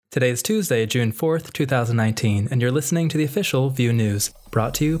Today is Tuesday, June 4th, 2019, and you're listening to the official Vue News,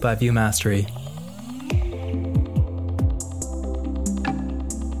 brought to you by Vue Mastery.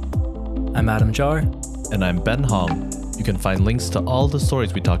 I'm Adam Jar. And I'm Ben Hong. You can find links to all the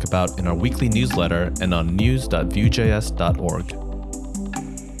stories we talk about in our weekly newsletter and on news.vuejs.org.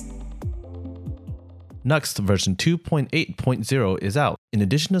 Nuxt version 2.8.0 is out. In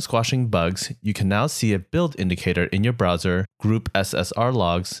addition to squashing bugs, you can now see a build indicator in your browser, group SSR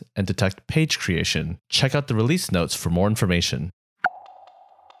logs, and detect page creation. Check out the release notes for more information.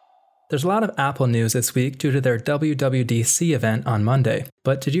 There's a lot of Apple news this week due to their WWDC event on Monday.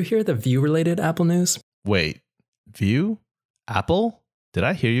 But did you hear the Vue-related Apple news? Wait, Vue? Apple? Did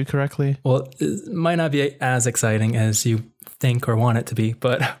I hear you correctly? Well, it might not be as exciting as you think or want it to be,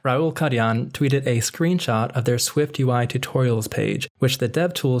 but Raul Carrion tweeted a screenshot of their Swift UI tutorials page, which the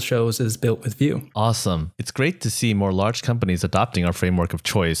DevTools shows is built with Vue. Awesome. It's great to see more large companies adopting our framework of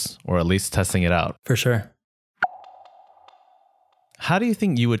choice, or at least testing it out. For sure. How do you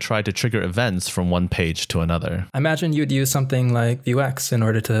think you would try to trigger events from one page to another? I imagine you'd use something like Vuex in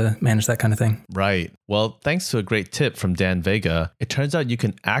order to manage that kind of thing. Right. Well, thanks to a great tip from Dan Vega, it turns out you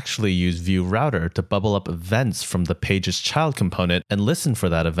can actually use Vue Router to bubble up events from the page's child component and listen for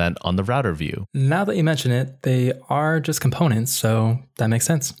that event on the router view. Now that you mention it, they are just components, so that makes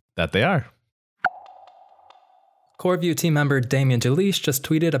sense. That they are. Core Vue team member Damien Jalish just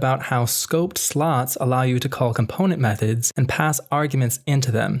tweeted about how scoped slots allow you to call component methods and pass arguments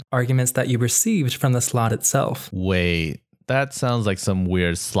into them, arguments that you received from the slot itself. Wait, that sounds like some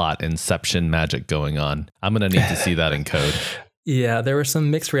weird slot inception magic going on. I'm going to need to see that in code. Yeah, there were some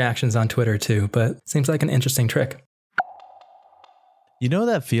mixed reactions on Twitter too, but seems like an interesting trick. You know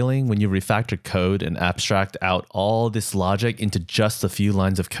that feeling when you refactor code and abstract out all this logic into just a few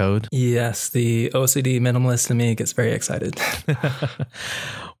lines of code? Yes, the OCD minimalist in me gets very excited.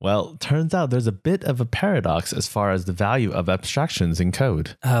 Well, turns out there's a bit of a paradox as far as the value of abstractions in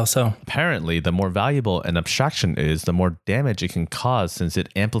code. How so? Apparently, the more valuable an abstraction is, the more damage it can cause since it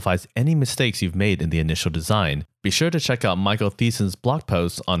amplifies any mistakes you've made in the initial design. Be sure to check out Michael Thiessen's blog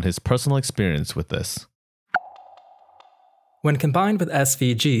post on his personal experience with this. When combined with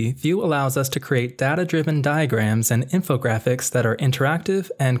SVG, Vue allows us to create data-driven diagrams and infographics that are interactive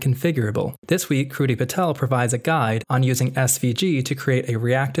and configurable. This week, Kruti Patel provides a guide on using SVG to create a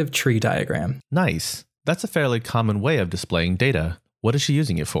reactive tree diagram. Nice. That's a fairly common way of displaying data. What is she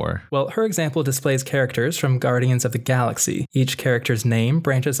using it for? Well, her example displays characters from Guardians of the Galaxy. Each character's name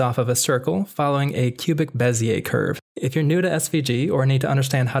branches off of a circle following a cubic Bezier curve. If you're new to SVG or need to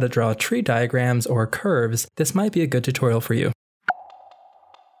understand how to draw tree diagrams or curves, this might be a good tutorial for you.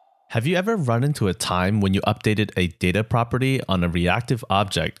 Have you ever run into a time when you updated a data property on a reactive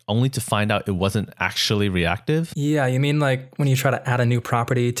object only to find out it wasn't actually reactive? Yeah, you mean like when you try to add a new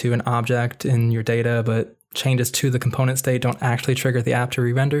property to an object in your data, but changes to the component state don't actually trigger the app to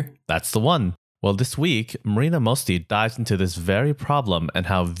re-render? That's the one. Well, this week, Marina Mosti dives into this very problem and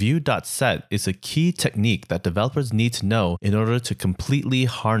how Vue.set is a key technique that developers need to know in order to completely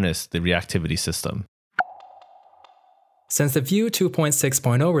harness the reactivity system. Since the Vue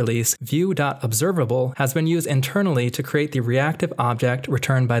 2.6.0 release, Vue.observable has been used internally to create the reactive object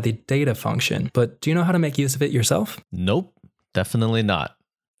returned by the data function. But do you know how to make use of it yourself? Nope, definitely not.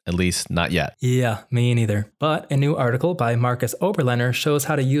 At least not yet. Yeah, me neither. But a new article by Marcus Oberlehner shows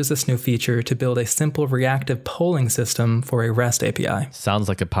how to use this new feature to build a simple reactive polling system for a REST API. Sounds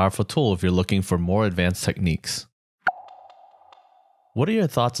like a powerful tool if you're looking for more advanced techniques. What are your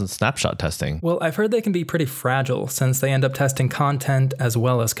thoughts on snapshot testing? Well, I've heard they can be pretty fragile since they end up testing content as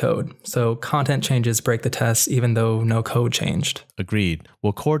well as code. So content changes break the test even though no code changed. Agreed.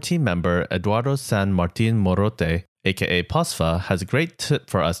 Well, core team member Eduardo San Martin Morote, aka Posfa, has a great tip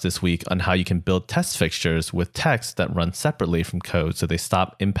for us this week on how you can build test fixtures with text that run separately from code so they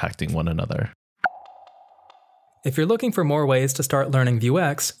stop impacting one another. If you're looking for more ways to start learning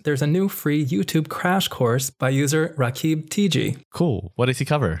Vuex, there's a new free YouTube crash course by user Rakib TG. Cool. What does he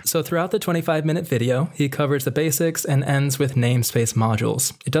cover? So throughout the 25-minute video, he covers the basics and ends with namespace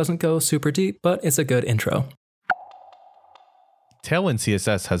modules. It doesn't go super deep, but it's a good intro. Tailwind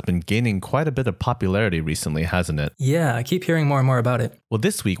CSS has been gaining quite a bit of popularity recently, hasn't it? Yeah, I keep hearing more and more about it. Well,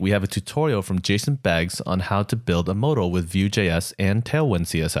 this week we have a tutorial from Jason Beggs on how to build a modal with Vue.js and Tailwind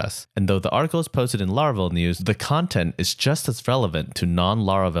CSS. And though the article is posted in Laravel News, the content is just as relevant to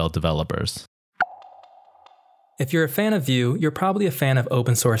non-Laravel developers. If you're a fan of Vue, you're probably a fan of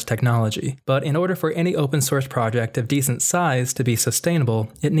open source technology. But in order for any open source project of decent size to be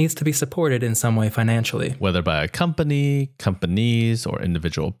sustainable, it needs to be supported in some way financially. Whether by a company, companies, or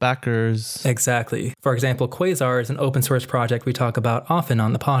individual backers. Exactly. For example, Quasar is an open source project we talk about often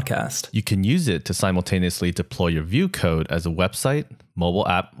on the podcast. You can use it to simultaneously deploy your Vue code as a website, mobile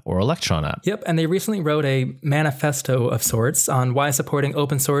app, or Electron app. Yep, and they recently wrote a manifesto of sorts on why supporting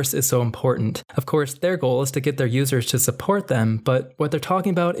open source is so important. Of course, their goal is to get their users to support them, but what they're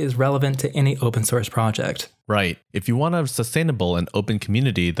talking about is relevant to any open source project. Right. If you want a sustainable and open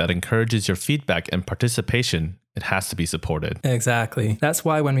community that encourages your feedback and participation, it has to be supported. Exactly. That's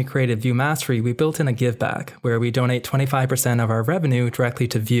why when we created Vue Mastery, we built in a give back, where we donate 25% of our revenue directly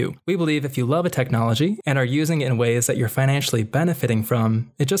to Vue. We believe if you love a technology and are using it in ways that you're financially benefiting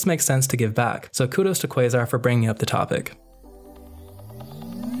from, it just makes sense to give back. So kudos to Quasar for bringing up the topic.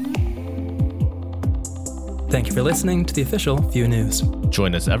 Thank you for listening to the official Vue News.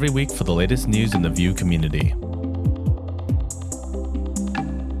 Join us every week for the latest news in the Vue community.